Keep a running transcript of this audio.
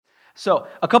So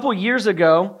a couple years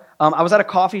ago, I was at a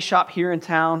coffee shop here in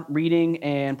town reading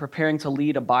and preparing to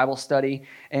lead a Bible study,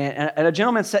 and a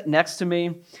gentleman sat next to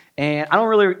me, and I don't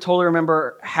really totally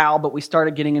remember how, but we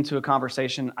started getting into a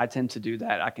conversation. I tend to do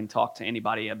that. I can talk to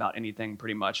anybody about anything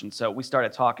pretty much, and so we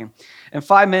started talking. And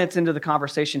 5 minutes into the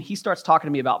conversation, he starts talking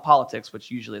to me about politics,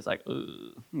 which usually is like,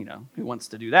 who wants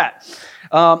to do that?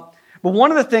 But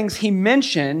one of the things he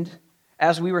mentioned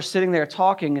as we were sitting there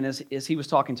talking, and as he was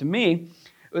talking to me,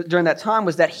 during that time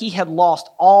was that he had lost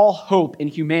all hope in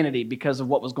humanity because of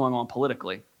what was going on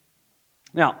politically.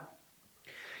 Now,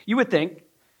 you would think,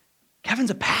 Kevin's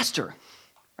a pastor,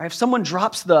 right? If someone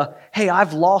drops the, hey,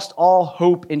 I've lost all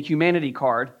hope in humanity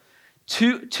card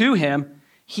to him,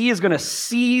 he is going to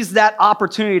seize that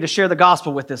opportunity to share the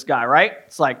gospel with this guy, right?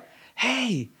 It's like,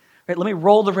 hey, right, let me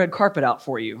roll the red carpet out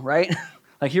for you, right?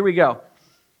 Like, here we go.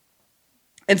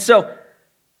 And so,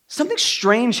 something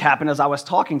strange happened as I was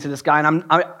talking to this guy, and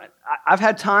I've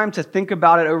had time to think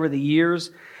about it over the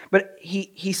years, but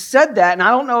he said that, and I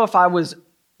don't know if I was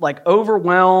like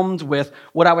overwhelmed with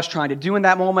what I was trying to do in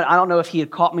that moment. I don't know if he had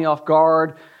caught me off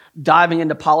guard, diving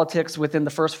into politics within the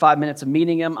first 5 minutes of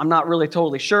meeting him. I'm not really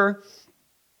totally sure,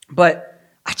 but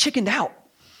I chickened out.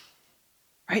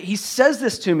 Right? He says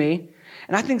this to me,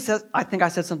 and I think I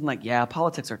said something like, "Yeah,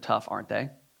 politics are tough, aren't they?"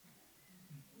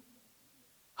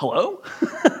 Hello?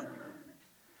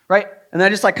 Right? And I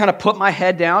just like kind of put my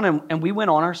head down and we went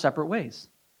on our separate ways.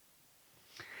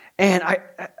 And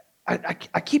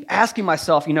I keep asking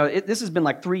myself, this has been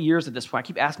like 3 years at this point. I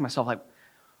keep asking myself, like,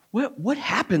 what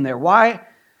happened there? Why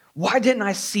didn't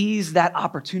I seize that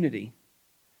opportunity?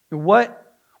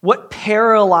 What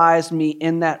paralyzed me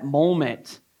in that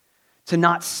moment to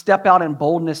not step out in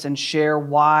boldness and share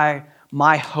why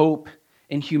my hope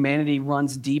in humanity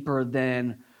runs deeper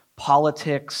than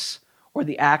politics or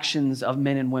the actions of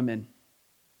men and women?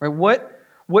 Right?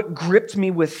 What gripped me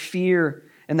with fear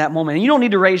in that moment? And you don't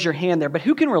need to raise your hand there, but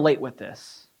who can relate with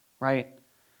this? Right?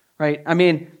 I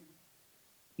mean,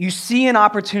 you see an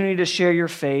opportunity to share your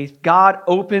faith, God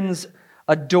opens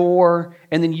a door,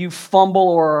 and then you fumble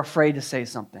or are afraid to say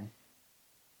something.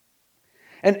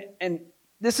 And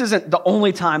this isn't the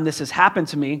only time this has happened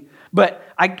to me, but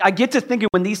I get to thinking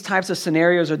when these types of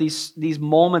scenarios or these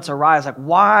moments arise, like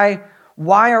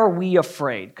why are we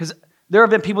afraid? Because there have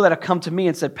been people that have come to me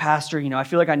and said, "Pastor, I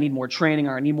feel like I need more training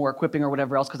or I need more equipping or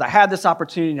whatever else because I had this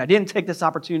opportunity and I didn't take this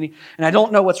opportunity and I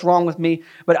don't know what's wrong with me,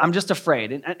 but I'm just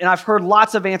afraid." And I've heard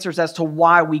lots of answers as to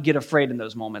why we get afraid in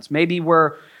those moments. Maybe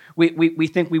we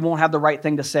think we won't have the right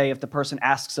thing to say if the person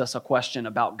asks us a question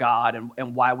about God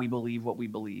and why we believe what we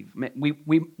believe.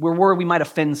 We're worried we might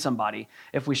offend somebody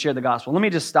if we share the gospel. Let me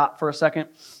just stop for a second.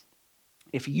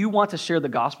 If you want to share the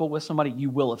gospel with somebody, you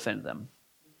will offend them.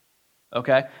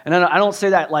 Okay? And I don't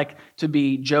say that like to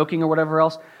be joking or whatever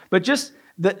else, but just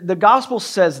the gospel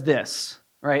says this,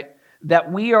 right?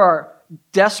 That we are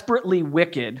desperately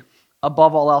wicked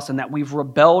above all else and that we've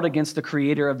rebelled against the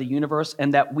creator of the universe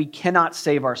and that we cannot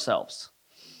save ourselves.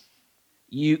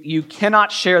 You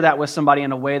cannot share that with somebody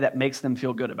in a way that makes them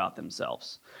feel good about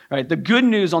themselves. Right? The good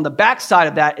news on the backside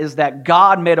of that is that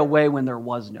God made a way when there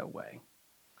was no way.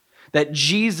 That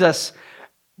Jesus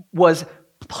was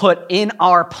put in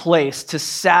our place to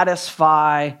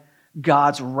satisfy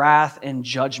God's wrath and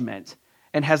judgment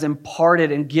and has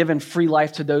imparted and given free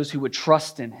life to those who would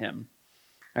trust in him.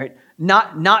 Right?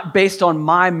 Not based on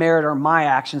my merit or my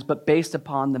actions, but based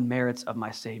upon the merits of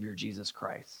my Savior, Jesus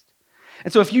Christ.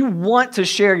 And so if you want to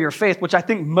share your faith, which I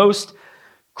think most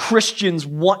Christians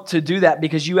want to do that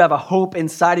because you have a hope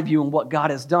inside of you in what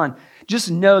God has done, just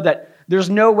know that there's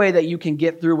no way that you can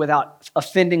get through without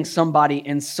offending somebody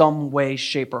in some way,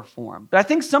 shape, or form. But I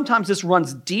think sometimes this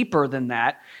runs deeper than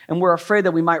that, and we're afraid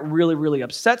that we might really, really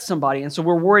upset somebody, and so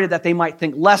we're worried that they might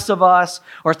think less of us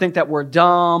or think that we're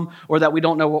dumb or that we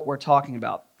don't know what we're talking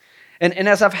about. And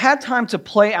as I've had time to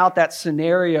play out that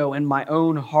scenario in my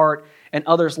own heart and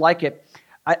others like it,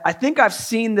 I think I've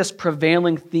seen this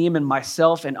prevailing theme in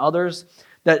myself and others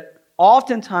that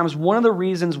oftentimes, one of the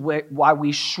reasons why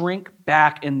we shrink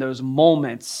back in those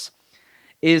moments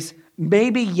is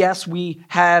maybe, yes, we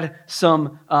had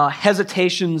some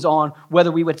hesitations on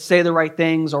whether we would say the right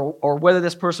things or whether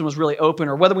this person was really open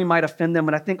or whether we might offend them.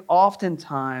 And I think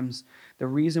oftentimes the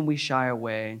reason we shy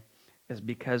away is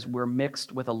because we're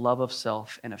mixed with a love of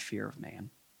self and a fear of man.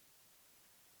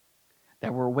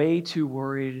 That we're way too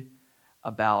worried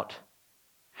about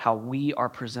how we are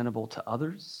presentable to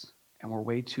others, and we're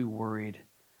way too worried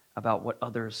about what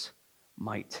others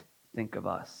might think of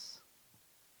us.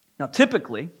 Now,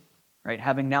 typically, right,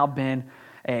 having now been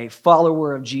a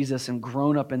follower of Jesus and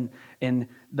grown up in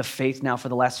the faith now for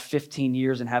the last 15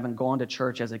 years and haven't gone to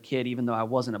church as a kid, even though I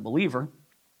wasn't a believer,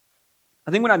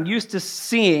 I think what I'm used to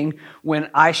seeing when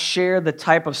I share the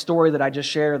type of story that I just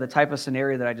shared or the type of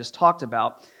scenario that I just talked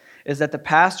about is that the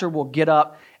pastor will get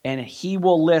up and he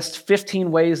will list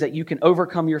 15 ways that you can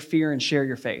overcome your fear and share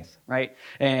your faith, right?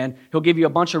 And he'll give you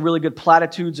a bunch of really good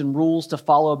platitudes and rules to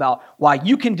follow about why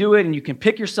you can do it, and you can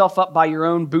pick yourself up by your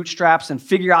own bootstraps and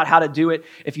figure out how to do it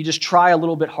if you just try a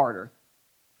little bit harder.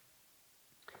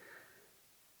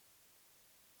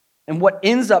 And what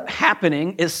ends up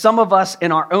happening is some of us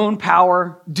in our own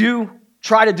power do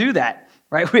try to do that.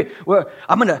 Right?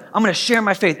 I'm gonna share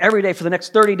my faith every day for the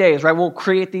next 30 days, right? We'll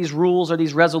create these rules or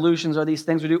these resolutions or these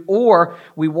things we do, or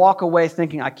we walk away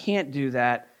thinking, I can't do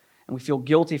that, and we feel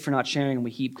guilty for not sharing, and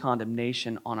we heap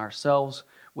condemnation on ourselves,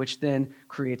 which then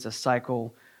creates a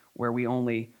cycle where we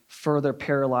only further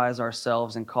paralyze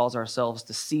ourselves and cause ourselves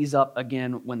to seize up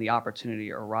again when the opportunity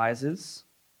arises,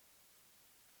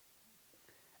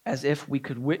 as if we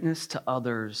could witness to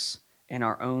others in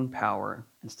our own power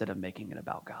instead of making it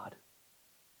about God.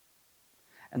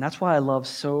 And that's why I love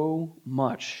so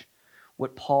much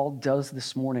what Paul does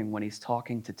this morning when he's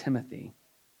talking to Timothy.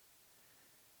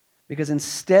 Because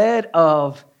instead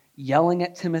of yelling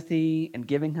at Timothy and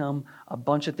giving him a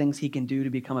bunch of things he can do to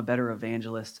become a better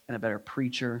evangelist and a better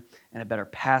preacher and a better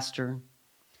pastor,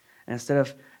 and instead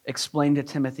of explaining to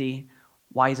Timothy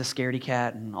why he's a scaredy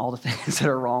cat and all the things that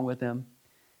are wrong with him,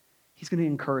 he's going to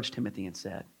encourage Timothy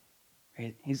instead.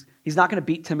 Right? He's not going to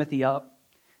beat Timothy up.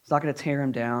 He's not going to tear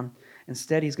him down.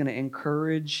 Instead, he's going to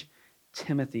encourage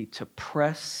Timothy to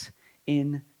press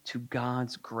into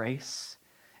God's grace,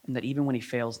 and that even when he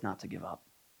fails, not to give up.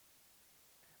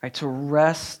 Right? To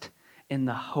rest in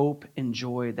the hope and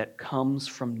joy that comes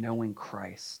from knowing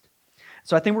Christ.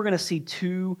 So I think we're going to see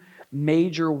two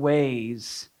major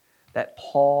ways that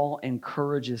Paul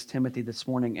encourages Timothy this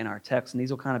morning in our text, and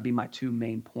these will kind of be my two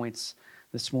main points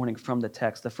this morning from the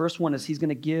text. The first one is he's going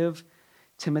to give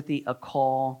Timothy a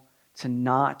call to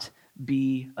not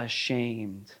be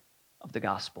ashamed of the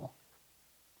gospel.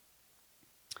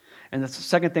 And the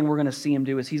second thing we're going to see him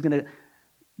do is he's going to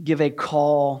give a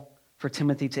call for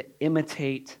Timothy to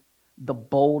imitate the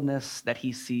boldness that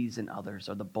he sees in others,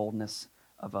 or the boldness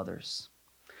of others.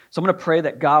 So I'm going to pray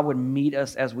that God would meet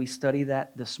us as we study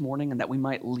that this morning, and that we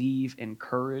might leave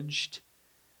encouraged,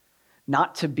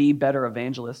 not to be better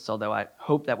evangelists, although I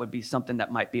hope that would be something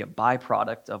that might be a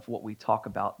byproduct of what we talk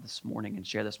about this morning and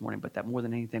share this morning, but that more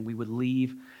than anything, we would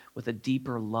leave with a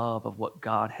deeper love of what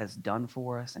God has done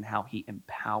for us and how he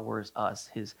empowers us,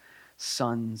 his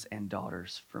sons and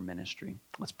daughters, for ministry.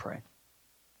 Let's pray.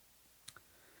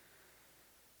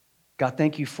 God,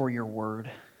 thank you for your word.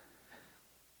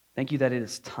 Thank you that it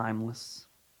is timeless.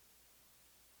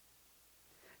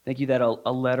 Thank you that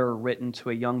a letter written to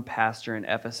a young pastor in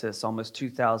Ephesus almost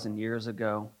 2,000 years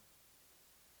ago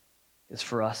is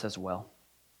for us as well.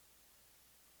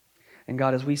 And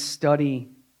God, as we study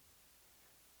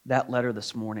that letter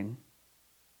this morning,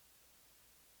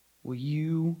 will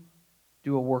you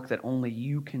do a work that only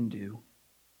you can do?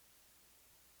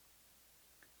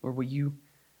 Or will you,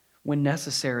 when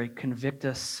necessary, convict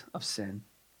us of sin?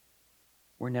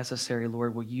 Where necessary,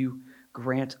 Lord, will you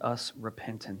grant us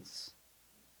repentance?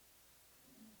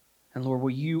 And Lord, will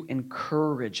you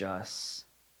encourage us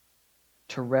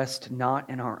to rest not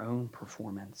in our own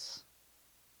performance,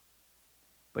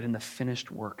 but in the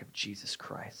finished work of Jesus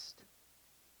Christ,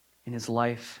 in his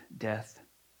life, death,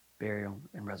 burial,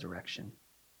 and resurrection.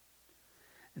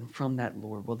 And from that,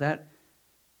 Lord, will that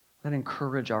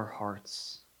encourage our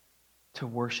hearts to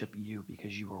worship you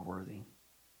because you are worthy,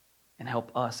 and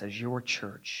help us as your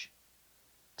church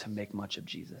to make much of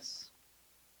Jesus.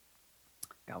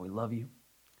 God, we love you.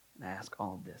 And I ask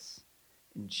all of this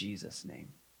in Jesus' name.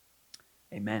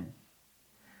 Amen.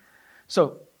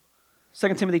 So,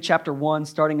 2 Timothy chapter 1,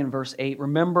 starting in verse 8.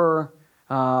 Remember,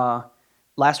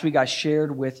 last week I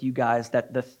shared with you guys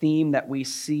that the theme that we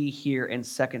see here in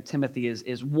 2 Timothy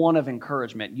is one of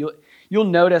encouragement. You'll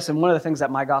notice, and one of the things that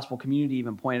my gospel community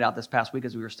even pointed out this past week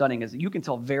as we were studying, is that you can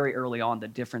tell very early on the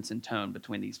difference in tone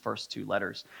between these first two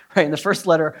letters. Right? In the first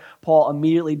letter, Paul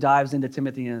immediately dives into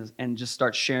Timothy and just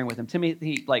starts sharing with him.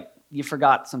 Timothy, you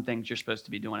forgot some things you're supposed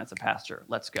to be doing as a pastor.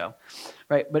 Let's go.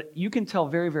 Right? But you can tell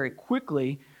very, very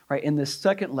quickly, right, in this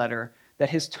second letter, that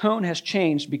his tone has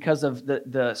changed because of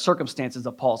the circumstances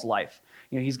of Paul's life.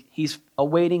 You know, he's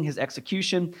awaiting his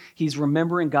execution. He's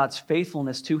remembering God's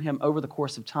faithfulness to him over the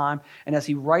course of time. And as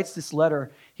he writes this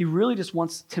letter, he really just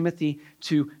wants Timothy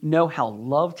to know how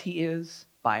loved he is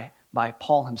by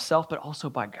Paul himself, but also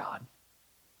by God.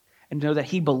 and know that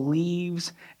he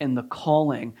believes in the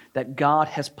calling that God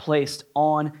has placed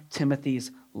on Timothy's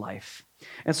life.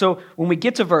 And so when we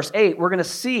get to verse 8, we're going to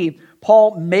see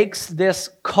Paul makes this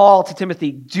call to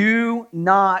Timothy: do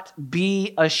not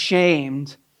be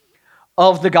ashamed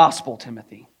of the gospel,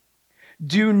 Timothy.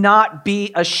 Do not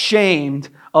be ashamed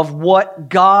of what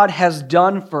God has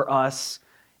done for us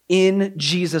in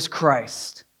Jesus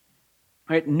Christ.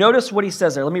 All right, notice what he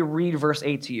says there. Let me read verse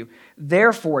 8 to you.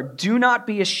 Therefore, do not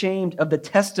be ashamed of the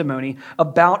testimony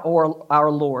about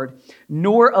our Lord,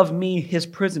 nor of me, his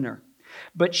prisoner,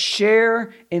 but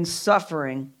share in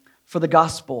suffering for the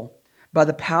gospel by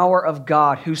the power of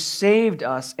God, who saved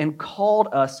us and called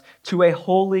us to a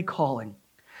holy calling,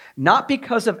 not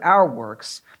because of our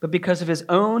works, but because of his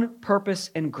own purpose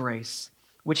and grace,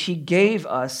 which he gave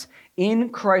us in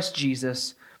Christ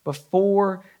Jesus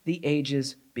before the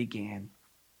ages began,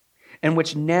 and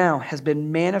which now has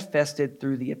been manifested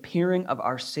through the appearing of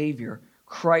our Savior,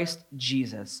 Christ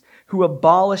Jesus, who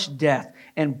abolished death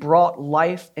and brought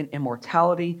life and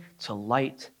immortality to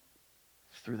light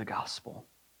through the gospel.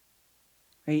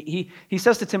 He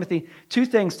says to Timothy, two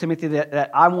things, Timothy, that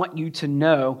I want you to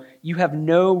know you have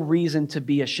no reason to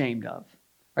be ashamed of.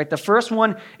 Right? The first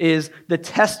one is the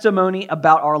testimony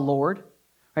about our Lord.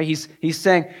 Right? He's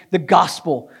saying the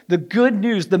gospel, the good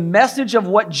news, the message of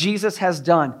what Jesus has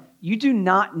done. You do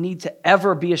not need to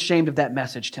ever be ashamed of that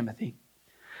message, Timothy.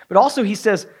 But also he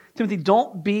says, Timothy,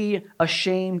 don't be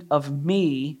ashamed of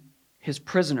me, his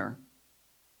prisoner.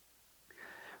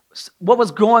 What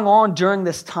was going on during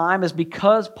this time is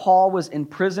because Paul was in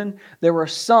prison, there were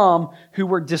some who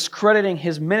were discrediting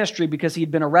his ministry because he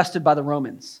had been arrested by the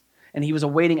Romans and he was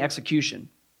awaiting execution.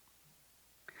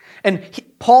 And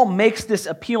Paul makes this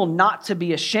appeal not to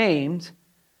be ashamed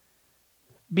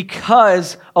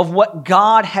because of what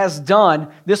God has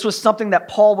done. This was something that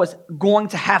Paul was going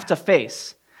to have to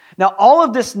face. Now, all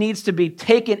of this needs to be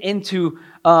taken into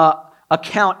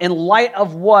account in light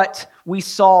of what we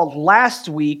saw last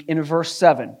week in verse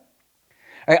 7. All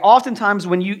right, oftentimes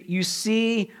when you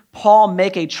see Paul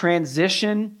make a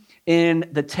transition in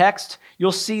the text,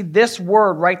 you'll see this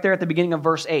word right there at the beginning of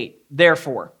verse 8,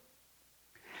 therefore.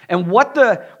 And what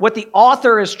the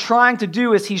author is trying to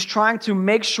do is he's trying to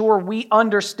make sure we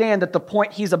understand that the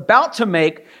point he's about to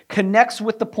make connects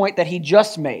with the point that he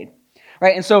just made.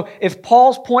 Right? And so if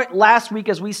Paul's point last week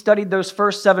as we studied those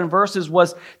first 7 verses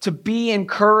was to be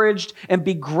encouraged and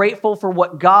be grateful for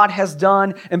what God has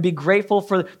done and be grateful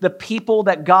for the people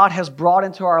that God has brought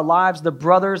into our lives, the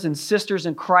brothers and sisters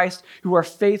in Christ who are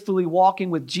faithfully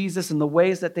walking with Jesus in the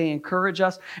ways that they encourage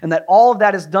us, and that all of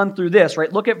that is done through this,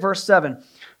 right? Look at verse 7.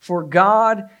 For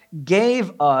God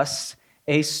gave us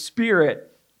a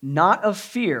spirit not of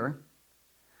fear,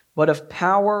 but of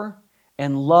power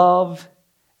and love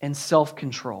and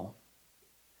self-control.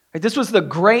 Right? This was the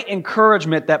great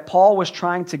encouragement that Paul was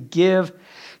trying to give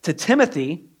to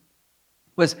Timothy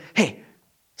was, hey,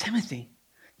 Timothy,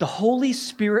 the Holy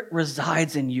Spirit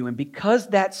resides in you, and because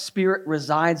that Spirit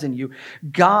resides in you,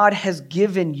 God has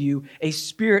given you a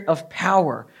spirit of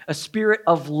power, a spirit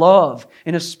of love,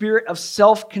 and a spirit of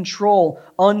self-control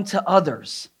unto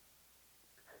others.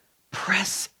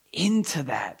 Press into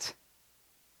that.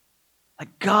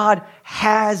 Like God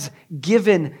has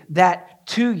given that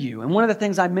to you. And one of the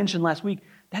things I mentioned last week,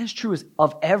 that is true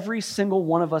of every single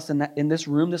one of us in this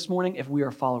room this morning if we are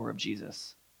a follower of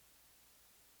Jesus.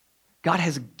 God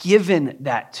has given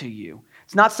that to you.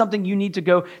 It's not something you need to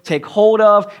go take hold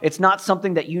of. It's not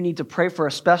something that you need to pray for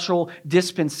a special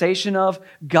dispensation of.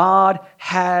 God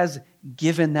has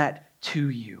given that to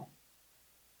you.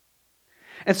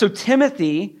 And so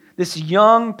Timothy, this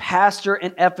young pastor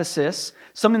in Ephesus,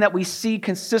 something that we see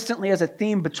consistently as a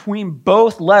theme between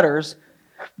both letters,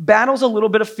 battles a little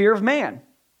bit of fear of man.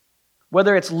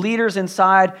 Whether it's leaders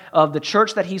inside of the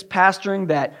church that he's pastoring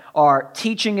that are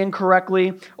teaching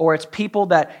incorrectly, or it's people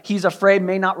that he's afraid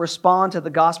may not respond to the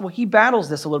gospel, he battles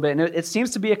this a little bit. And it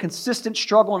seems to be a consistent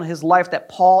struggle in his life that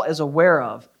Paul is aware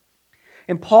of.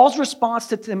 And Paul's response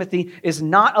to Timothy is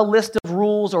not a list of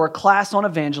rules or a class on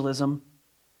evangelism,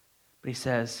 but he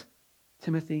says,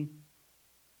 Timothy,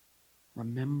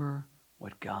 remember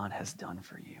what God has done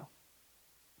for you.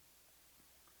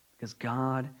 Because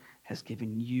God has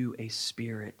given you a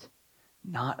spirit,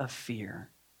 not of fear,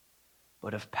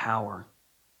 but of power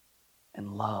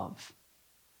and love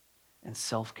and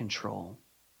self-control.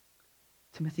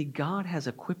 Timothy, God has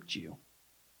equipped you.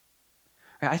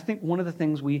 I think one of the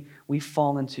things we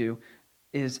fall into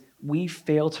is we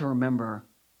fail to remember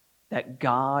that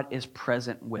God is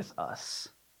present with us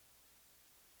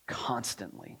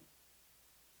constantly.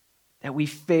 That we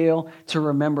fail to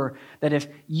remember that if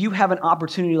you have an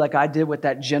opportunity like I did with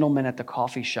that gentleman at the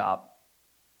coffee shop,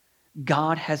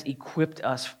 God has equipped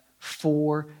us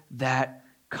for that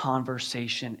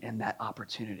conversation and that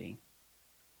opportunity.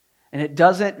 And it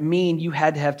doesn't mean you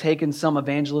had to have taken some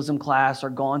evangelism class or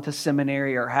gone to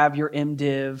seminary or have your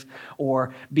MDiv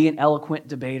or be an eloquent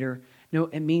debater. No,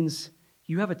 it means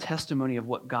you have a testimony of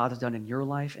what God has done in your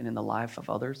life and in the life of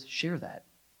others. Share that.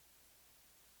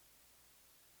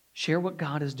 Share what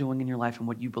God is doing in your life and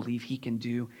what you believe He can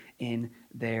do in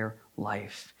their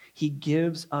life. He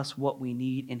gives us what we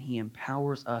need, and He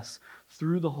empowers us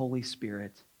through the Holy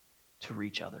Spirit to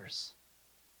reach others.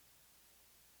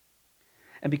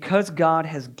 And because God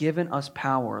has given us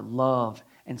power, love,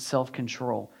 and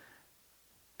self-control,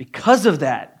 because of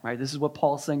that, right, this is what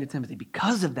Paul's saying to Timothy,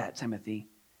 because of that, Timothy,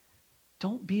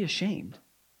 don't be ashamed.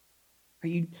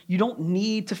 You don't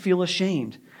need to feel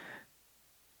ashamed.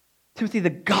 Timothy, the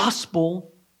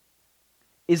gospel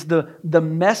is the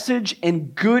message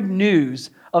and good news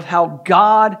of how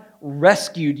God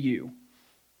rescued you,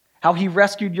 how He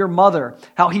rescued your mother,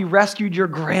 how He rescued your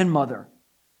grandmother.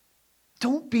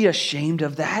 Don't be ashamed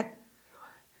of that.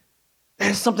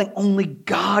 That is something only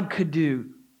God could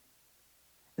do.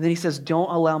 And then he says,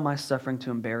 don't allow my suffering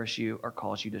to embarrass you or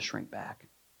cause you to shrink back.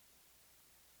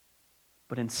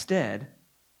 But instead,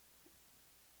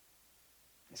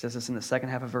 he says this in the second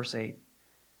half of verse 8,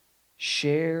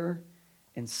 share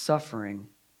in suffering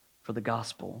for the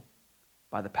gospel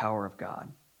by the power of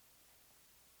God.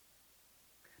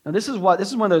 Now this is one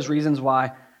of those reasons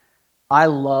why I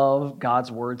love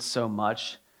God's word so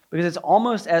much, because it's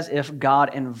almost as if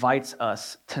God invites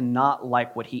us to not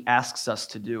like what He asks us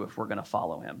to do if we're going to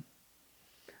follow Him.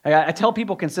 I tell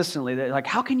people consistently that, like,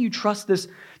 how can you trust this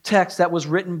text that was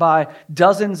written by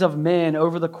dozens of men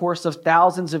over the course of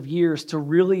thousands of years to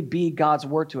really be God's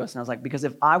word to us? And I was like, because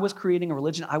if I was creating a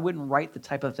religion, I wouldn't write the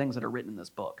type of things that are written in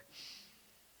this book.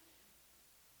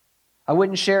 I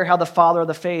wouldn't share how the father of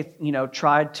the faith,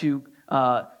 tried to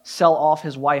sell off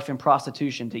his wife in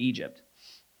prostitution to Egypt.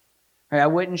 I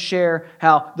wouldn't share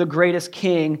how the greatest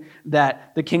king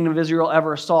that the kingdom of Israel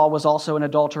ever saw was also an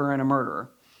adulterer and a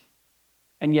murderer,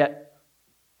 and yet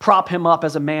prop him up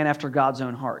as a man after God's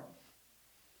own heart.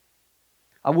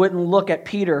 I wouldn't look at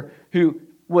Peter, who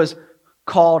was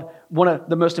called one of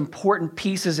the most important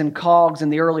pieces and cogs in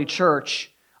the early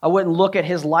church. I wouldn't look at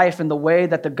his life and the way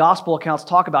that the gospel accounts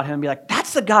talk about him and be like,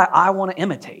 that's the guy I want to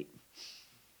imitate.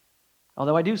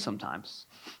 Although I do sometimes.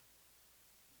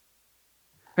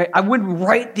 Right? I wouldn't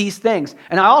write these things.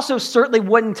 And I also certainly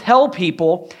wouldn't tell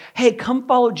people, hey, come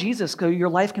follow Jesus because your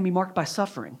life can be marked by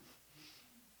suffering.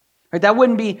 Right? That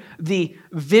wouldn't be the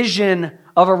vision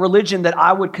of a religion that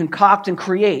I would concoct and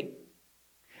create.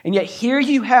 And yet here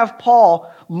you have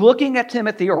Paul looking at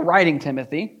Timothy, or writing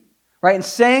Timothy, right, and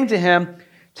saying to him,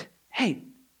 hey,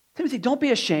 Timothy, don't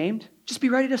be ashamed. Just be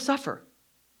ready to suffer.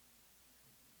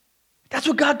 That's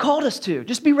what God called us to.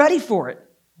 Just be ready for it.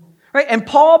 Right? And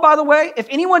Paul, by the way, if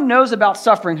anyone knows about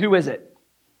suffering, who is it?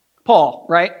 Paul,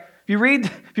 right? If you read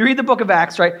the book of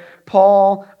Acts, right?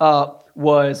 Paul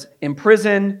was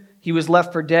imprisoned. He was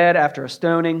left for dead after a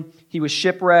stoning. He was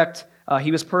shipwrecked.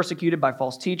 He was persecuted by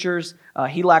false teachers.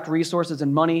 He lacked resources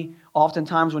and money,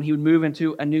 oftentimes when he would move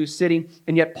into a new city.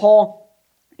 And yet Paul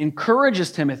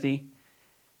encourages Timothy,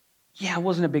 yeah, it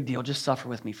wasn't a big deal. Just suffer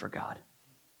with me for God.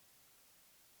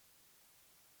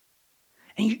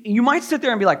 And you might sit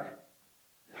there and be like,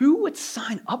 who would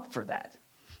sign up for that?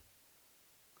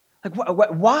 Like,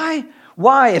 why?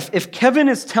 If Kevin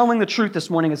is telling the truth this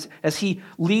morning as he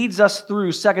leads us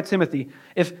through 2 Timothy,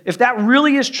 if that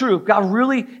really is true, if God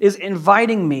really is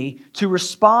inviting me to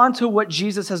respond to what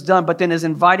Jesus has done, but then is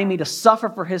inviting me to suffer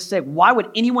for His sake, why would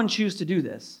anyone choose to do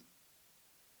this?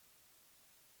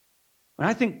 And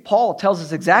I think Paul tells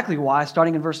us exactly why,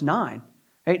 starting in verse 9.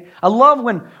 Right? I love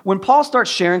when Paul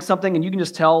starts sharing something and you can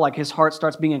just tell, like, his heart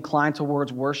starts being inclined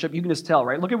towards worship. You can just tell,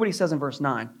 right? Look at what he says in verse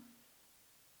 9.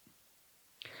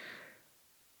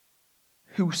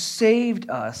 Who saved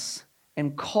us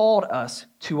and called us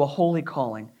to a holy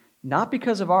calling, not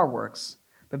because of our works,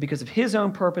 but because of His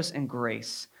own purpose and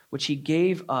grace, which He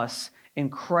gave us in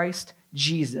Christ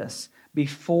Jesus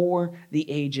before the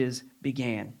ages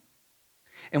began,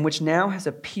 and which now has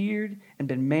appeared and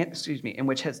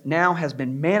now has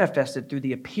been manifested through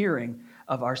the appearing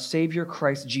of our Savior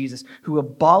Christ Jesus, who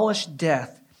abolished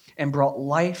death and brought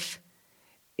life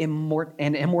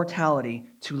and immortality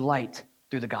to light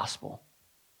through the gospel.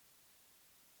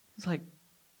 It's like,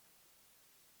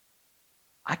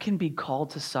 I can be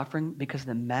called to suffering because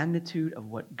the magnitude of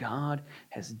what God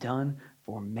has done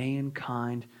for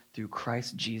mankind through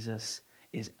Christ Jesus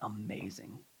is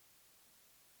amazing.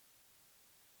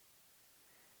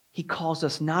 He calls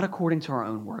us not according to our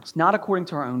own works, not according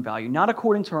to our own value, not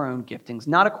according to our own giftings,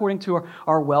 not according to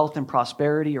our wealth and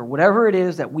prosperity or whatever it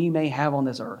is that we may have on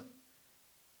this earth.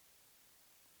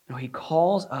 No, he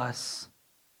calls us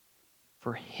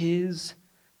for his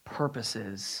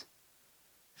purposes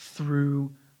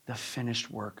through the finished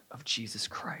work of Jesus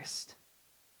Christ.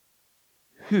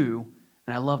 Who,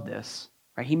 and I love this,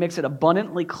 right? He makes it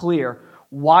abundantly clear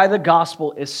why the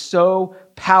gospel is so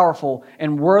powerful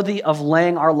and worthy of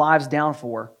laying our lives down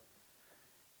for.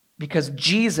 Because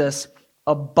Jesus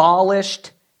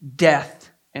abolished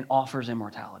death and offers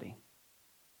immortality.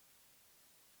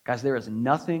 Guys, there is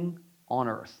nothing on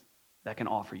earth that can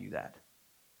offer you that.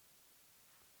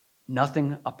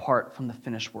 Nothing apart from the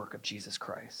finished work of Jesus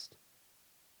Christ.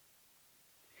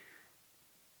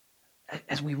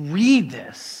 As we read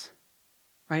this,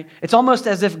 right, it's almost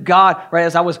as if God, right,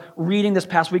 as I was reading this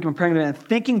past week and praying and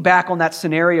thinking back on that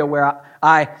scenario where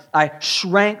I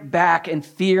shrank back in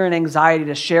fear and anxiety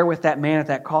to share with that man at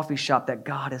that coffee shop, that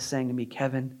God is saying to me,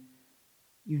 Kevin,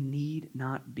 you need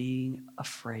not be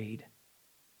afraid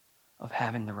of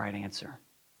having the right answer.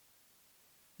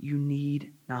 You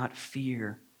need not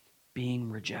fear being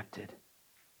rejected.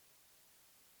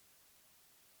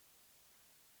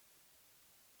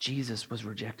 Jesus was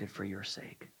rejected for your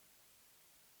sake.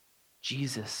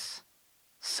 Jesus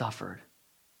suffered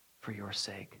for your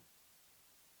sake.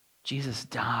 Jesus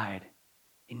died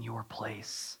in your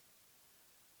place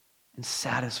and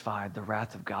satisfied the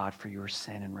wrath of God for your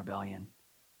sin and rebellion.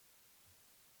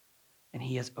 And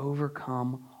he has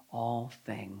overcome all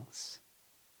things.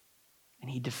 And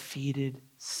he defeated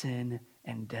sin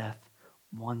and death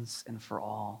once and for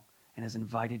all, and has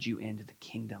invited you into the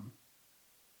kingdom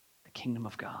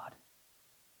of God,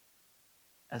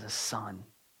 as a son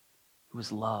who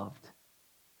is loved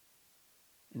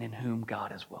and in whom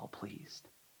God is well pleased.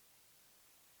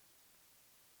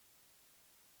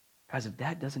 Guys, if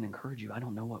that doesn't encourage you, I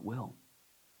don't know what will.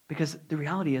 Because the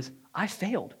reality is, I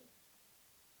failed.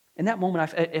 In that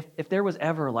moment, if there was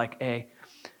ever like a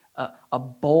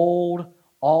bold,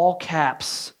 all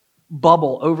caps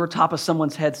bubble over top of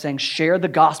someone's head saying, share the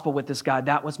gospel with this guy,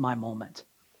 that was my moment.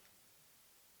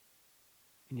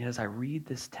 And yet as I read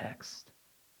this text,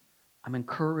 I'm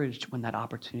encouraged when that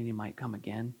opportunity might come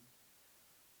again.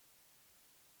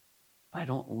 But I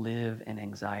don't live in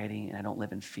anxiety and I don't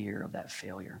live in fear of that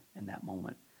failure in that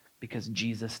moment, because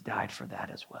Jesus died for that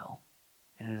as well.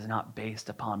 And it is not based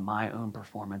upon my own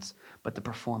performance, but the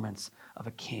performance of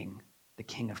a king, the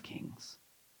King of Kings,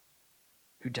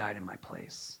 who died in my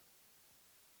place.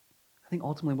 I think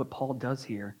ultimately what Paul does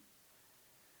here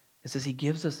is he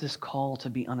gives us this call to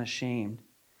be unashamed.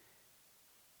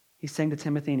 He's saying to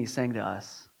Timothy and he's saying to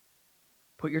us,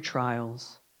 put your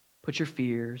trials, put your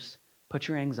fears, put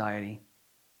your anxiety,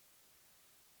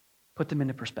 put them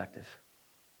into perspective.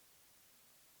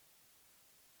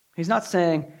 He's not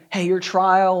saying, hey, your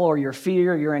trial or your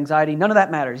fear or your anxiety, none of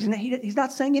that matters. He's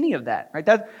not saying any of that, right?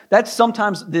 That's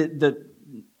sometimes the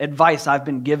advice I've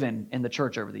been given in the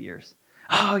church over the years.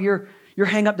 Oh, your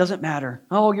hang-up doesn't matter.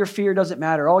 Oh, your fear doesn't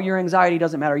matter. Oh, your anxiety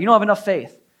doesn't matter. You don't have enough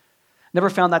faith. Never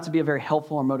found that to be a very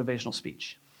helpful or motivational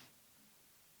speech.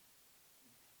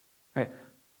 Right?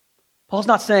 Paul's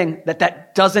not saying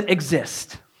that doesn't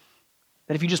exist.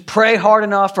 That if you just pray hard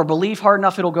enough or believe hard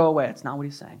enough, it'll go away. It's not what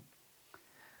he's saying.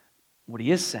 What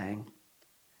he is saying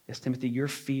is, Timothy, your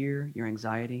fear, your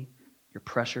anxiety, your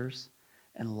pressures,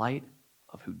 in light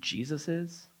of who Jesus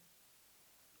is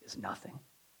nothing.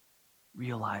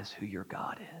 Realize who your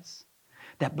God is.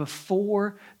 That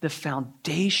before the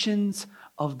foundations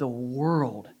of the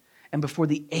world and before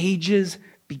the ages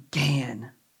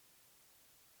began,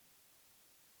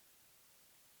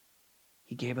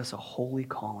 he gave us a holy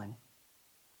calling.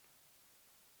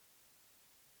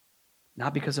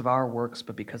 Not because of our works,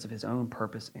 but because of his own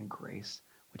purpose and grace,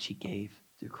 which he gave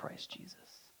through Christ Jesus.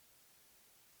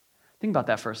 Think about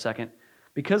that for a second.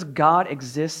 Because God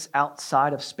exists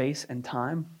outside of space and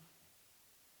time,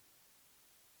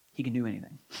 he can do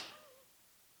anything.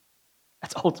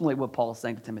 That's ultimately what Paul is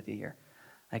saying to Timothy here.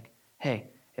 Like, hey,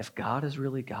 if God is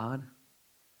really God,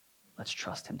 let's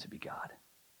trust him to be God.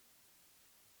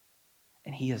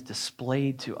 And he has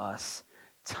displayed to us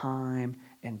time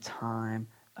and time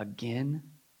again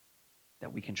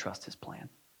that we can trust his plan.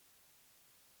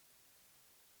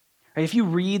 If you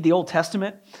read the Old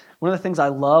Testament, one of the things I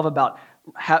love about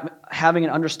having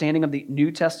an understanding of the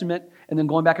New Testament and then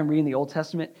going back and reading the Old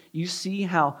Testament, you see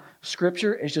how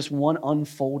Scripture is just one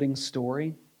unfolding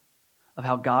story of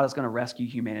how God is going to rescue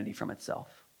humanity from itself.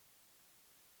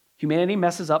 Humanity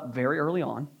messes up very early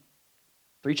on,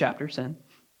 3 chapters in,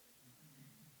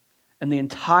 and the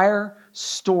entire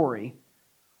story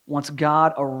once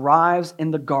God arrives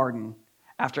in the garden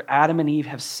after Adam and Eve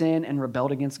have sinned and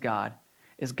rebelled against God,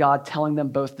 is God telling them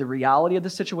both the reality of the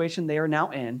situation they are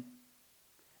now in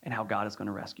and how God is going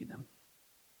to rescue them.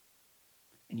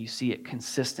 And you see it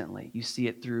consistently. You see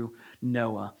it through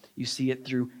Noah. You see it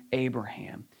through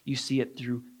Abraham. You see it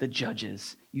through the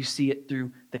judges. You see it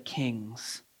through the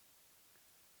kings.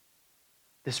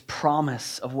 This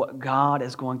promise of what God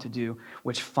is going to do,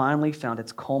 which finally found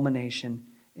its culmination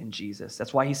in Jesus.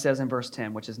 That's why he says in verse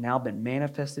 10, which has now been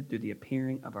manifested through the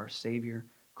appearing of our Savior,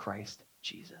 Christ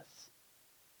Jesus.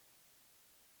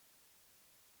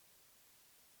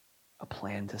 A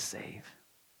plan to save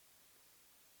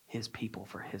his people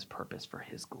for his purpose, for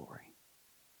his glory.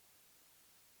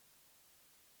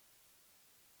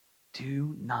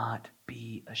 Do not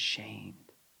be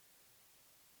ashamed,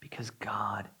 because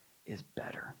God is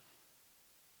better.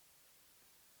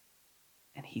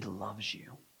 And he loves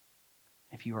you.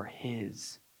 If you are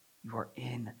his, you are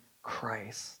in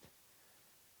Christ.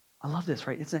 I love this,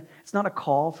 right? It's not a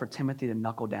call for Timothy to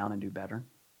knuckle down and do better.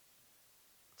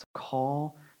 It's a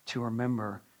call to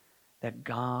remember that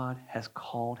God has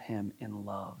called him in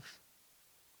love.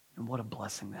 And what a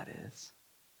blessing that is.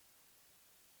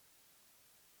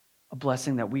 A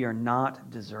blessing that we are not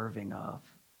deserving of,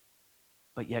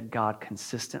 but yet God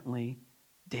consistently,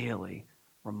 daily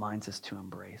reminds us to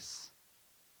embrace.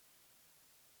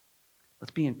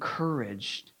 Let's be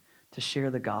encouraged to share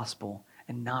the gospel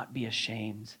and not be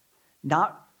ashamed.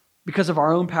 Not because of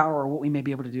our own power or what we may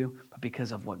be able to do, but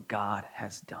because of what God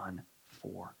has done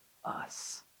for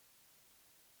us.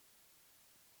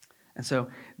 And so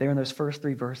there in those first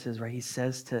 3 verses, right, he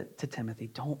says to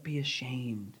Timothy, don't be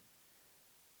ashamed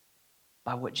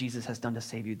by what Jesus has done to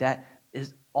save you. That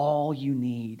is all you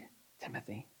need,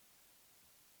 Timothy.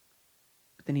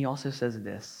 But then he also says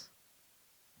this.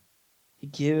 He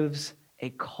gives a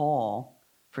call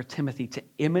for Timothy to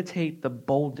imitate the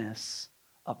boldness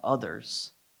of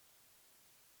others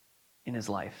in his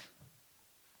life.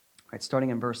 All right,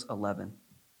 starting in verse 11.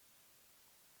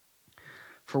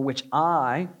 For which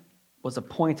I was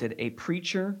appointed a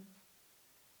preacher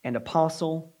and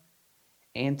apostle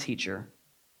and teacher,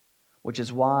 which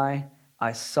is why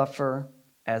I suffer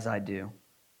as I do.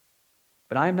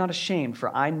 But I am not ashamed,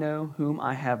 for I know whom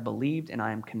I have believed, and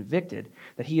I am convicted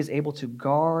that he is able to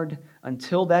guard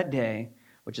until that day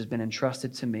which has been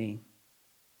entrusted to me.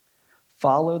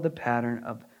 Follow the pattern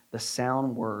of the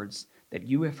sound words that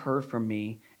you have heard from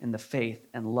me in the faith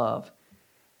and love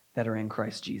that are in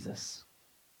Christ Jesus.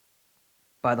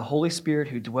 By the Holy Spirit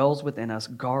who dwells within us,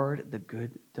 guard the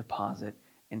good deposit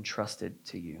entrusted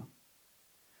to you.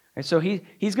 And so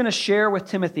he's going to share with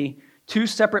Timothy 2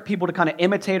 separate people to kind of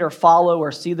imitate or follow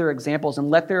or see their examples, and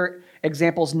let their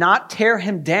examples not tear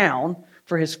him down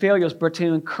for his failures, but to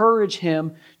encourage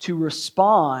him to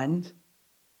respond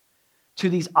to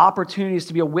these opportunities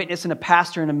to be a witness and a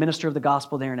pastor and a minister of the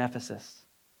gospel there in Ephesus.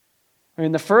 I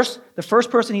mean, the first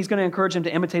person he's going to encourage him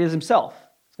to imitate is himself.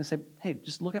 He's going to say, hey,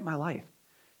 just look at my life,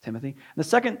 Timothy. And the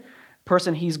second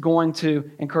person he's going to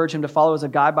encourage him to follow is a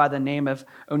guy by the name of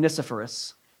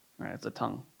Onesiphorus. All right, it's a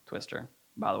tongue twister,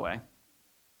 by the way.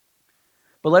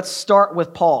 But let's start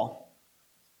with Paul.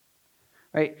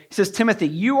 Right? He says, Timothy,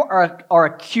 you are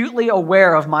acutely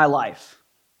aware of my life.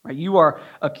 Right? You are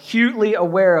acutely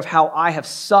aware of how I have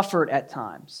suffered at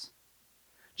times.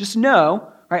 Just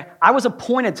know, right, I was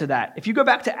appointed to that. If you go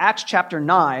back to Acts chapter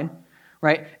 9,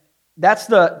 right, that's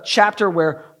the chapter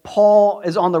where Paul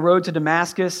is on the road to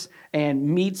Damascus and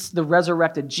meets the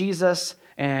resurrected Jesus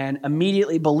and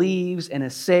immediately believes and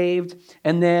is saved.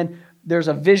 And then there's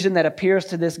a vision that appears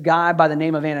to this guy by the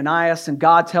name of Ananias, and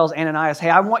God tells Ananias,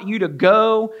 hey, I want you to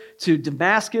go to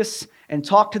Damascus and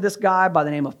talk to this guy by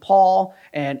the name of Paul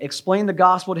and explain the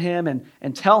gospel to him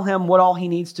and tell him what all he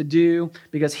needs to do,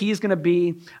 because he's going to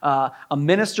be a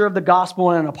minister of the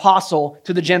gospel and an apostle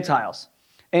to the Gentiles.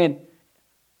 And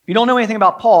if you don't know anything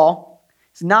about Paul,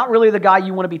 he's not really the guy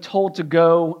you want to be told to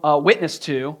go witness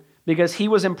to, because he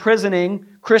was imprisoning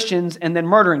Christians and then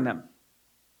murdering them.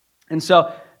 And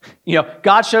so,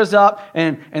 God shows up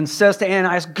and says to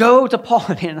Ananias, go to Paul.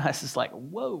 And Ananias is like,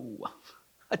 whoa,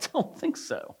 I don't think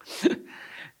so.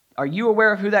 Are you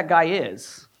aware of who that guy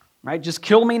is? Right? Just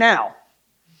kill me now,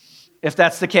 if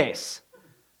that's the case.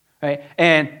 Right?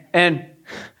 And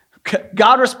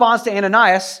God responds to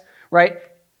Ananias, right?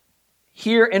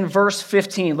 Here in verse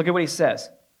 15, look at what he says.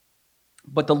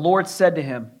 But the Lord said to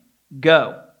him,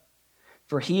 go.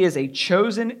 For he is a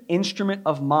chosen instrument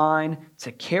of mine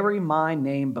to carry my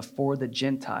name before the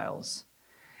Gentiles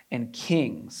and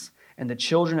kings and the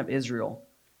children of Israel.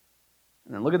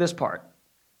 And then look at this part.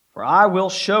 For I will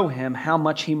show him how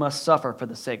much he must suffer for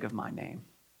the sake of my name.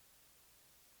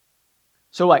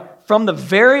 So like from the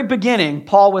very beginning,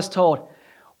 Paul was told,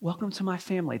 welcome to my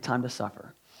family, time to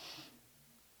suffer.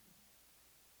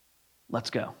 Let's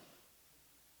go.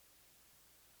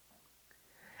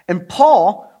 And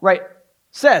Paul, right,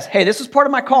 says, hey, this is part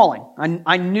of my calling.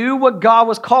 I knew what God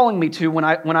was calling me to when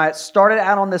I started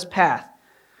out on this path.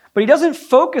 But he doesn't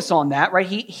focus on that, right?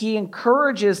 He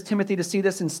encourages Timothy to see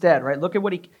this instead, right? Look at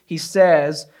what he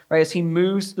says, right, as he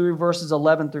moves through verses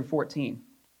 11 through 14.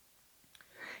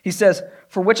 He says,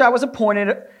 for which I was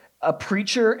appointed a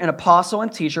preacher, an apostle,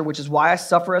 and teacher, which is why I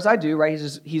suffer as I do, right?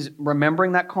 He's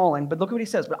remembering that calling. But look at what he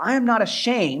says. But I am not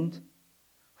ashamed,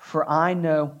 for I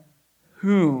know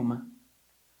whom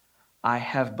I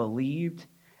have believed,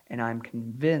 and I'm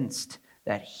convinced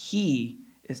that he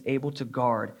is able to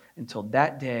guard until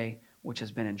that day which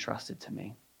has been entrusted to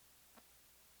me.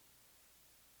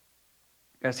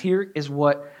 Guys, here is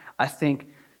what I think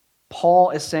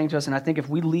Paul is saying to us, and I think if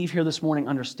we leave here this morning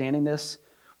understanding this,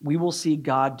 we will see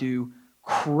God do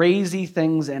crazy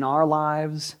things in our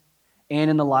lives and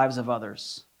in the lives of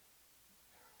others.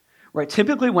 Right?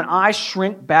 Typically, when I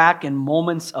shrink back in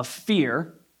moments of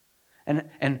fear and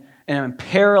am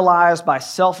paralyzed by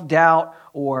self-doubt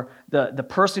or the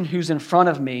person who's in front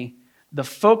of me, the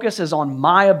focus is on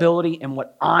my ability and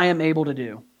what I am able to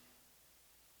do.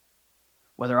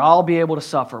 Whether I'll be able to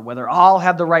suffer, whether I'll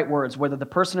have the right words, whether the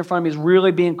person in front of me is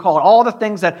really being called, all the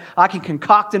things that I can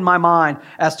concoct in my mind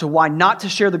as to why not to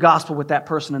share the gospel with that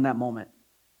person in that moment.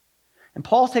 And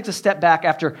Paul takes a step back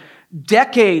after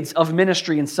decades of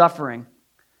ministry and suffering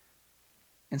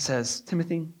and says,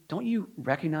 Timothy, don't you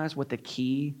recognize what the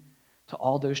key to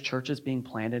all those churches being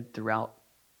planted throughout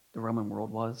the Roman world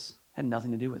was? It had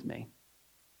nothing to do with me.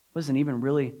 It wasn't even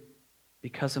really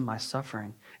because of my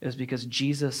suffering. It was because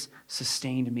Jesus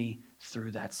sustained me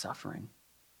through that suffering.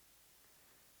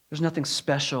 There's nothing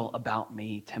special about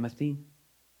me, Timothy.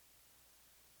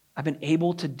 I've been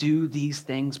able to do these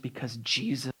things because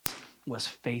Jesus was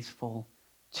faithful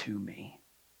to me.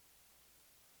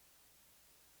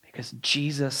 Because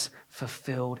Jesus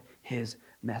fulfilled his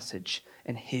message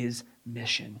and his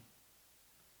mission.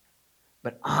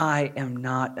 But I am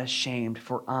not ashamed,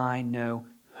 for I know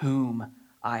whom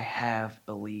I have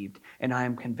believed, and I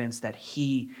am convinced that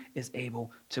he is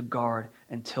able to guard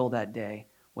until that day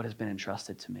what has been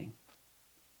entrusted to me.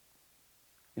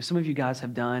 Some of you guys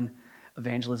have done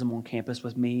evangelism on campus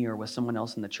with me or with someone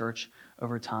else in the church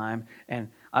over time, and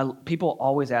people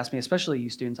always ask me, especially you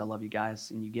students, I love you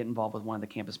guys, and you get involved with one of the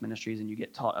campus ministries and you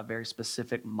get taught a very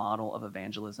specific model of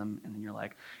evangelism, and then you're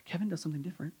like, Kevin does something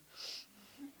different,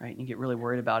 right? And you get really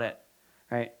worried about it,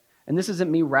 right? And this isn't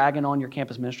me ragging on your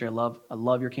campus ministry. I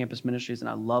love your campus ministries, and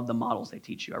I love the models they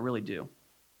teach you. I really do.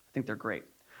 I think they're great.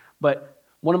 But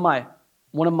one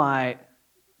of my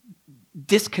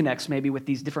disconnects maybe with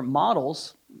these different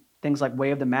models, things like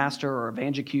Way of the Master or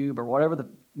EvangeCube or whatever the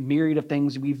myriad of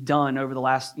things we've done over the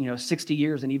last 60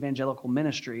 years in evangelical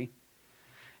ministry,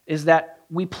 is that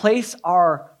we place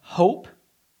our hope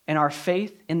and our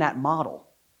faith in that model.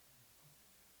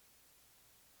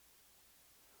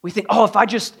 We think, if I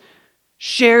just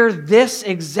share this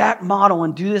exact model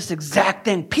and do this exact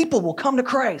thing, people will come to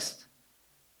Christ.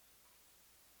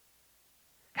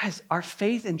 Guys, our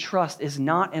faith and trust is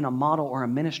not in a model or a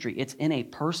ministry. It's in a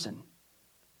person.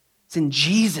 It's in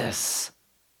Jesus.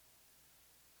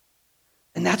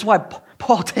 And that's why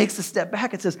Paul takes a step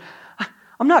back and says,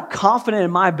 I'm not confident in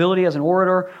my ability as an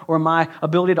orator or my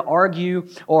ability to argue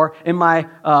or in my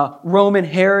Roman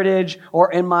heritage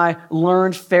or in my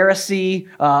learned Pharisee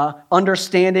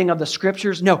understanding of the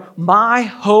scriptures. No, my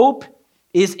hope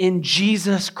is in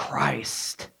Jesus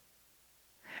Christ.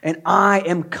 And I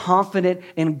am confident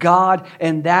in God,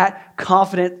 and that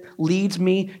confidence leads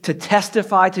me to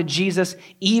testify to Jesus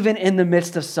even in the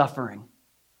midst of suffering.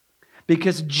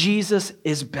 Because Jesus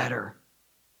is better.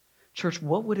 Church,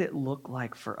 what would it look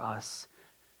like for us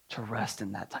to rest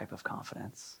in that type of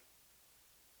confidence?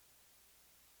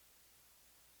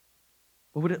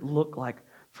 What would it look like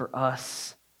for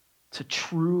us to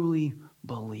truly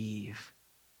believe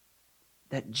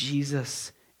that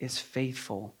Jesus is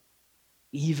faithful,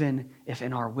 even if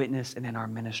in our witness and in our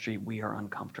ministry we are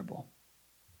uncomfortable?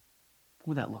 What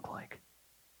would that look like?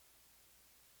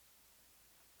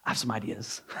 I have some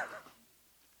ideas.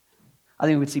 I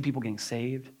think we would see people getting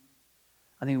saved.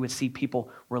 I think we would see people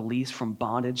released from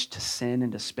bondage to sin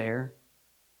and despair.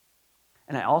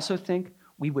 And I also think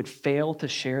we would fail to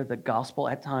share the gospel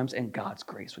at times, and God's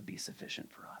grace would be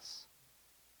sufficient for us.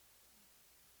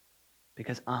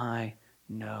 Because I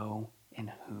know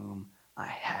in whom I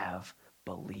have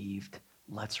believed.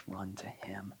 Let's run to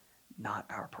him, not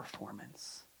our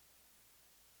performance.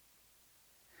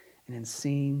 And in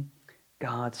seeing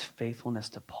God's faithfulness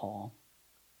to Paul,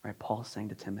 right? Paul's saying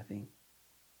to Timothy,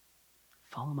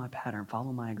 follow my pattern,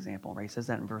 follow my example, right? He says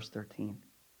that in verse 13.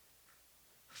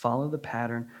 Follow the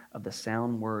pattern of the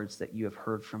sound words that you have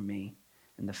heard from me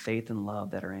and the faith and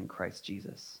love that are in Christ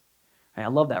Jesus. Right, I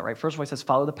love that, right? First of all, he says,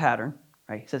 follow the pattern,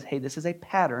 right? He says, hey, this is a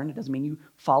pattern. It doesn't mean you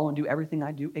follow and do everything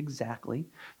I do exactly,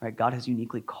 right? God has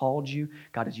uniquely called you.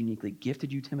 God has uniquely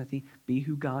gifted you, Timothy. Be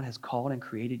who God has called and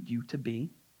created you to be.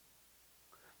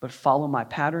 But follow my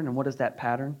pattern, and what is that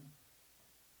pattern?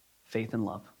 Faith and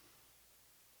love.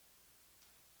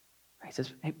 Right, he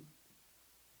says, hey,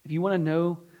 if you want to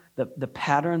know the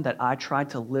pattern that I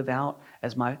tried to live out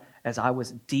as I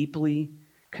was deeply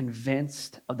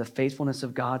convinced of the faithfulness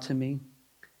of God to me,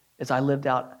 as I lived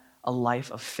out a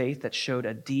life of faith that showed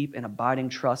a deep and abiding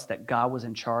trust that God was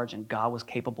in charge and God was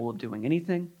capable of doing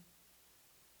anything,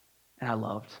 and I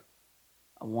loved.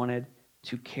 I wanted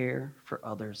to care for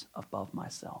others above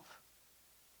myself.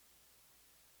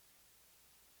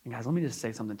 And guys, let me just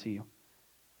say something to you.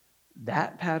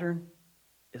 That pattern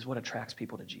is what attracts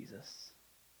people to Jesus.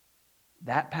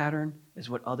 That pattern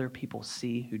is what other people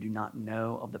see who do not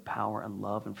know of the power and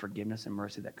love and forgiveness and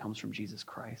mercy that comes from Jesus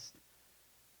Christ.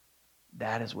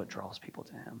 That is what draws people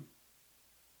to him.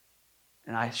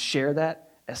 And I share that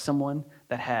as someone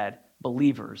that had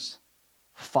believers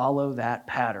follow that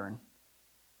pattern,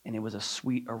 and it was a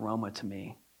sweet aroma to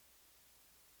me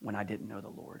when I didn't know the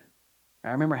Lord. I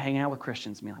remember hanging out with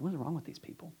Christians and being like, what is wrong with these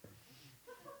people?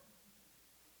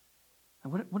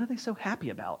 What are they so happy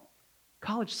about?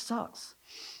 College sucks.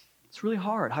 It's really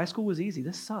hard. High school was easy.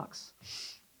 This sucks.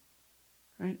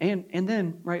 Right? And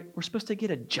then, right, we're supposed to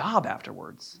get a job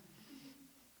afterwards.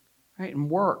 Right? And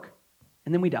work.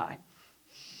 And then we die.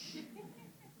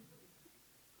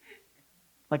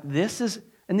 Like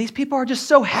and these people are just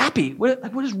so happy.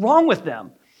 What is wrong with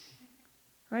them?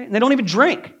 Right? And they don't even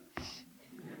drink.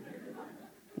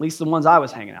 At least the ones I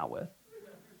was hanging out with.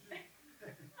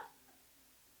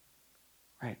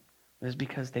 It was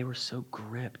because they were so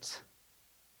gripped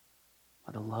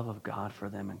by the love of God for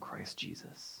them in Christ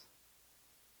Jesus.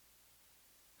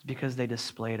 It's because they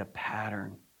displayed a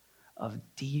pattern of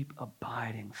deep,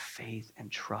 abiding faith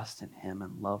and trust in him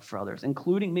and love for others,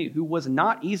 including me, who was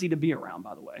not easy to be around,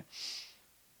 by the way,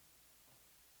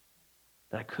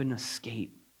 that I couldn't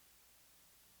escape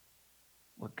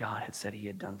what God had said he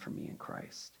had done for me in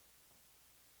Christ.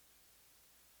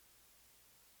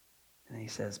 And he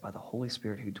says, by the Holy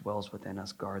Spirit who dwells within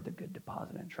us, guard the good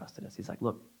deposit entrusted us. He's like,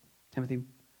 look, Timothy,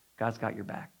 God's got your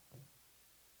back.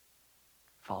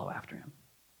 Follow after him.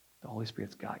 The Holy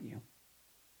Spirit's got you.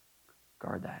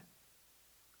 Guard that.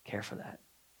 Care for that.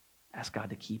 Ask God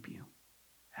to keep you.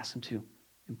 Ask him to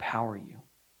empower you,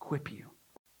 equip you.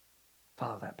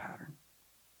 Follow that pattern.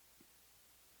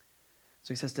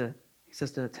 So he says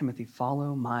to Timothy,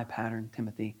 follow my pattern,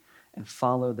 Timothy, and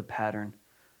follow the pattern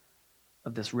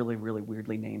of this really, really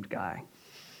weirdly named guy,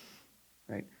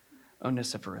 right?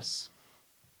 Onesiphorus.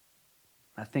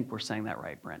 I think we're saying that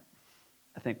right, Brent.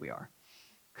 I think we are.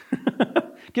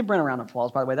 Give Brent a round of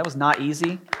applause, by the way. That was not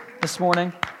easy this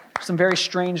morning. Some very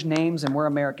strange names, and we're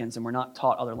Americans, and we're not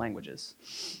taught other languages.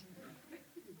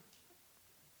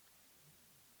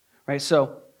 Right,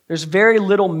 so there's very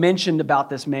little mentioned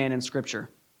about this man in Scripture.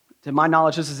 To my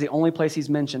knowledge, this is the only place he's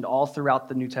mentioned all throughout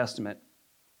the New Testament.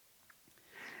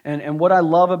 And what I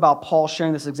love about Paul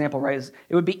sharing this example, right, is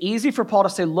it would be easy for Paul to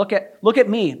say, look at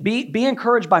me, be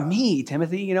encouraged by me,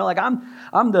 Timothy. You know, like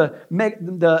I'm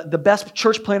the best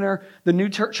church planner the new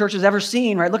church has ever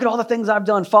seen, right? Look at all the things I've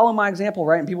done. Follow my example,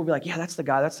 right? And people will be like, yeah, that's the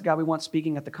guy we want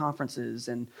speaking at the conferences,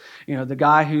 and you know, the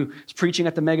guy who's preaching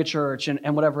at the megachurch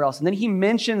and whatever else. And then he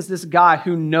mentions this guy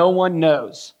who no one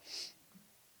knows.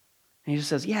 And he just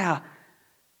says, yeah,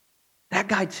 that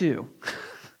guy too.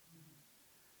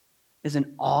 Is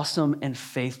an awesome and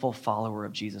faithful follower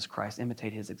of Jesus Christ.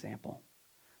 Imitate his example.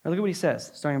 Now look at what he says,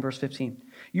 starting in verse 15.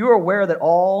 You are aware that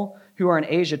all who are in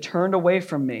Asia turned away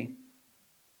from me,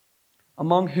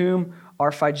 among whom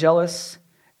are Phygellus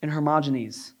and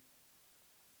Hermogenes.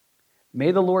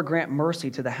 May the Lord grant mercy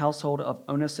to the household of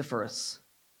Onesiphorus,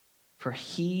 for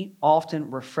he often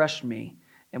refreshed me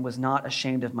and was not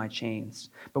ashamed of my chains.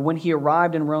 But when he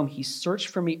arrived in Rome, he searched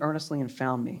for me earnestly and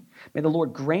found me. May the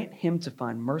Lord grant him to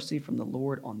find mercy from the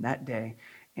Lord on that day,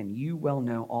 and you well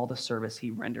know all the service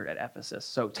he rendered at Ephesus.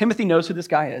 So Timothy knows who this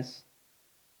guy is.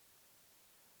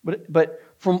 But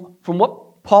from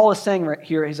what Paul is saying right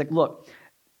here, he's like, look,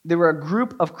 They were a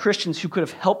group of Christians who could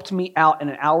have helped me out in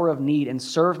an hour of need and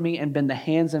served me and been the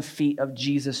hands and feet of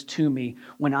Jesus to me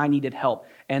when I needed help.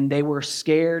 And they were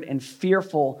scared and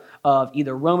fearful of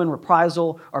either Roman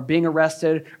reprisal or being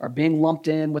arrested or being lumped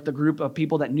in with the group of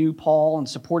people that knew Paul and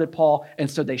supported Paul.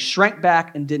 And so they shrank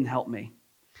back and didn't help me.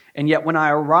 And yet when I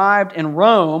arrived in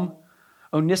Rome,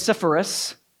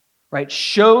 Onesiphorus, right,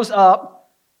 shows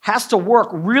up, has to work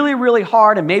really, really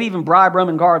hard and maybe even bribe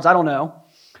Roman guards, I don't know,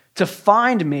 to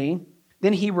find me.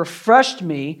 Then he refreshed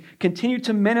me, continued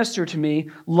to minister to me,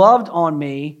 loved on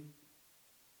me,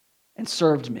 and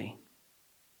served me.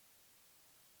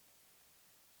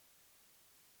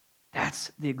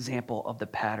 That's the example of the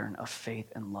pattern of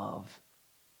faith and love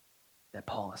that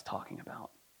Paul is talking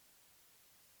about.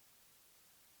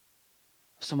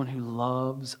 Someone who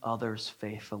loves others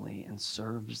faithfully and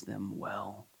serves them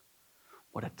well.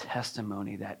 What a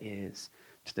testimony that is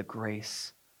to the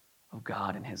grace of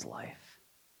God in his life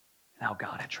and how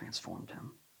God had transformed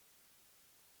him.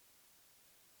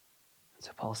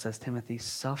 So Paul says, Timothy,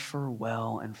 suffer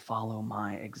well and follow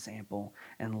my example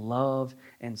and love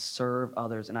and serve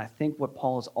others. And I think what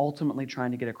Paul is ultimately trying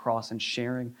to get across in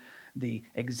sharing the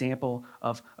example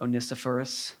of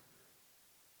Onesiphorus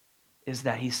is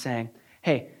that he's saying,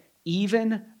 hey,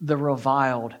 even the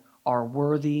reviled are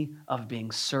worthy of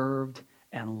being served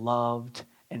and loved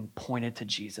and pointed to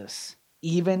Jesus,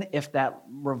 even if that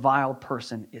reviled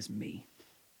person is me.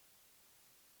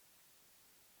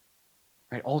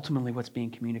 Right? Ultimately, what's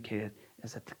being communicated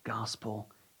is that the gospel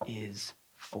is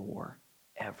for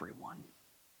everyone.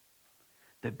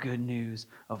 The good news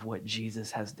of what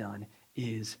Jesus has done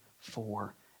is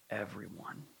for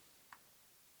everyone.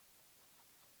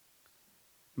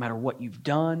 No matter what you've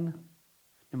done,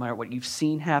 no matter what you've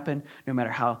seen happen, no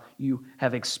matter how you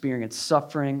have experienced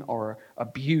suffering or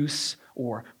abuse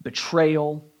or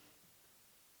betrayal,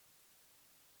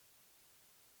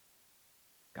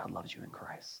 God loves you in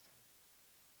Christ.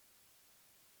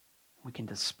 We can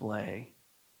display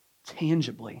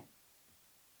tangibly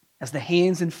as the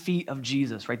hands and feet of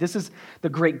Jesus, right? This is the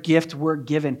great gift we're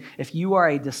given. If you are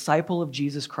a disciple of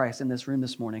Jesus Christ in this room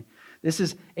this morning, this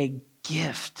is a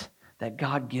gift that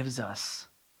God gives us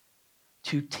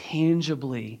to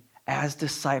tangibly, as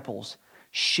disciples,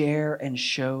 share and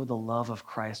show the love of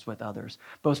Christ with others,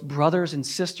 both brothers and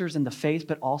sisters in the faith,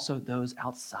 but also those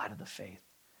outside of the faith.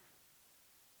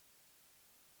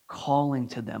 Calling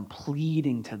to them,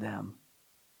 pleading to them,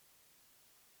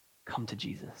 come to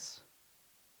Jesus.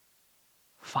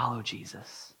 Follow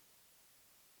Jesus.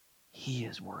 He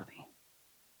is worthy.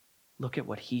 Look at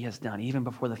what he has done. Even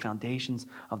before the foundations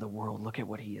of the world, look at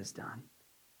what he has done.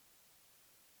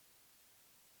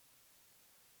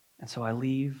 And so I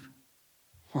leave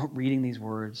reading these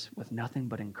words with nothing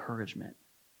but encouragement.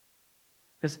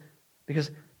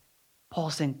 Because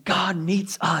Paul's saying, God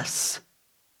meets us.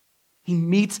 He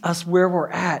meets us where we're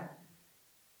at.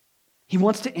 He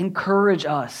wants to encourage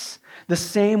us the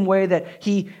same way that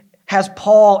he has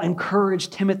Paul encourage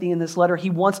Timothy in this letter. He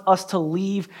wants us to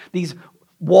leave these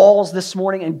walls this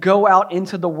morning and go out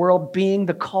into the world being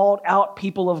the called out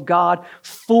people of God,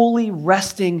 fully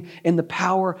resting in the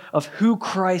power of who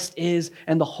Christ is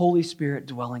and the Holy Spirit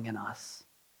dwelling in us.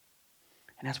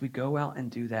 And as we go out and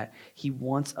do that, he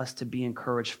wants us to be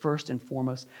encouraged first and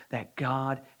foremost that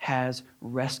God has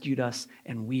rescued us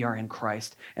and we are in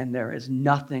Christ. And there is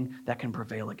nothing that can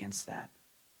prevail against that.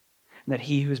 And that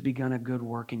he who has begun a good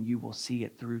work in you will see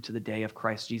it through to the day of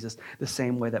Christ Jesus, the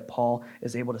same way that Paul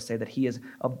is able to say that he is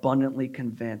abundantly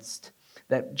convinced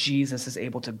that Jesus is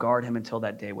able to guard him until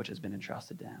that day which has been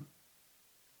entrusted to him.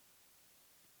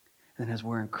 And as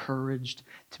we're encouraged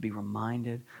to be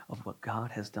reminded of what God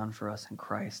has done for us in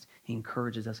Christ, he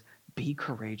encourages us, be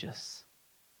courageous.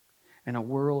 In a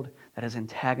world that is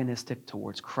antagonistic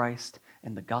towards Christ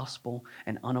and the gospel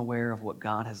and unaware of what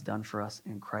God has done for us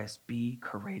in Christ, be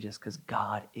courageous because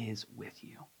God is with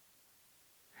you.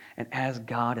 And as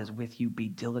God is with you, be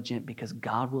diligent because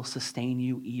God will sustain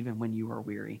you even when you are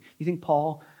weary. You think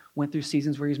Paul went through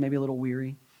seasons where he was maybe a little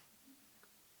weary?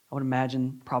 I would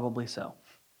imagine probably so.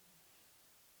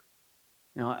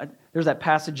 You know, there's that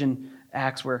passage in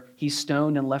Acts where he's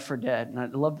stoned and left for dead. And I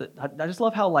love that. I just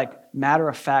love how like matter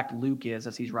of fact Luke is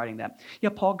as he's writing that. Yeah,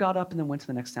 Paul got up and then went to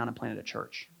the next town and planted a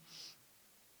church.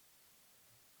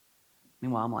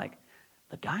 Meanwhile, I'm like,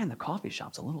 the guy in the coffee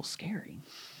shop's a little scary.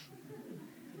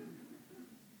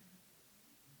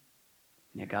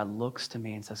 And yet God looks to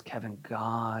me and says, Kevin,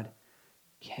 God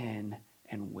can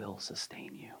and will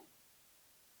sustain you.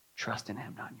 Trust in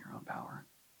him, not in your own power.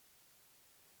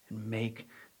 And make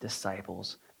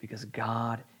disciples because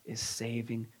God is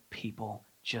saving people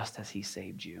just as he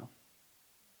saved you.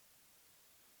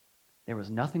 There was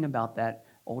nothing about that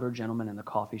older gentleman in the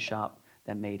coffee shop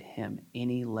that made him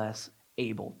any less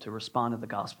able to respond to the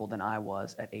gospel than I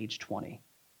was at age 20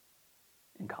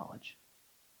 in college.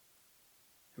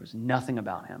 There was nothing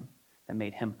about him that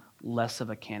made him less of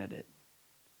a candidate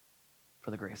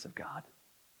for the grace of God.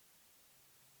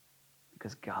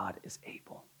 Because God is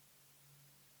able.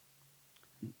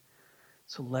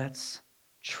 So let's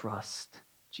trust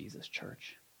Jesus,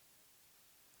 church.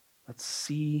 Let's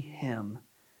see him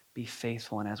be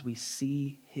faithful. And as we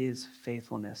see his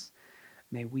faithfulness,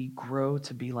 may we grow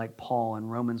to be like Paul in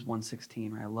Romans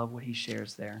 1:16. Right? I love what he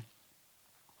shares there.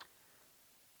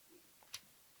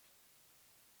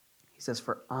 He says,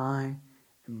 "For I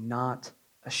am not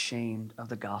ashamed of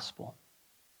the gospel,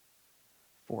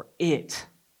 for it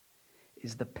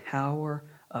is the power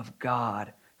of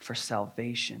God for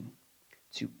salvation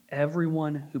to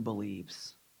everyone who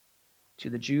believes, to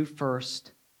the Jew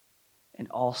first, and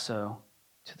also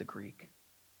to the Greek."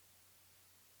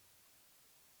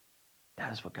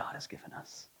 That is what God has given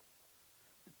us.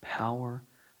 The power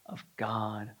of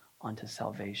God unto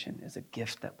salvation is a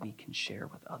gift that we can share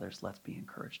with others. Let's be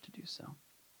encouraged to do so.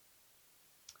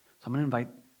 So I'm going to invite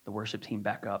the worship team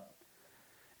back up.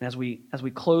 And as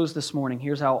we close this morning,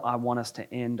 here's how I want us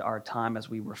to end our time as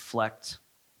we reflect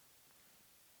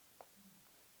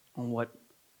on what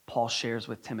Paul shares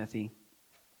with Timothy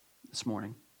this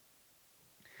morning.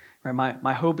 Right,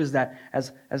 my hope is that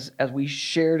as we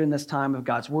shared in this time of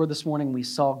God's word this morning, we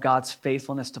saw God's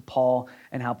faithfulness to Paul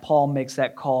and how Paul makes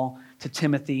that call to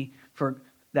Timothy for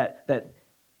that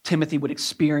Timothy would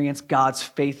experience God's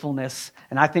faithfulness.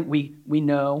 And I think we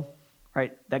know,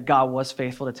 right, that God was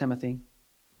faithful to Timothy.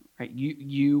 Right,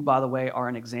 you, by the way, are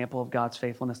an example of God's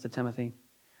faithfulness to Timothy.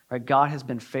 Right, God has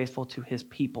been faithful to his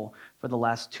people for the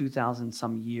last 2,000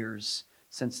 some years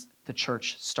since the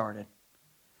church started.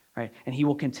 Right? And he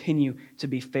will continue to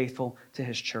be faithful to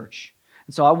his church.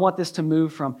 And so I want this to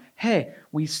move from, hey,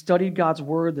 we studied God's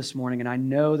word this morning, and I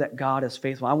know that God is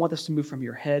faithful. I want this to move from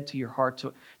your head to your heart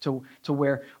to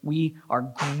where we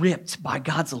are gripped by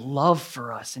God's love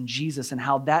for us in Jesus, and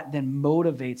how that then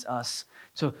motivates us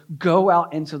to go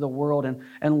out into the world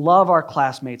and love our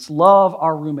classmates, love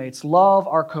our roommates, love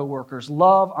our coworkers,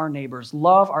 love our neighbors,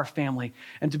 love our family,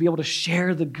 and to be able to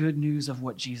share the good news of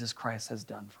what Jesus Christ has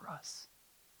done for us.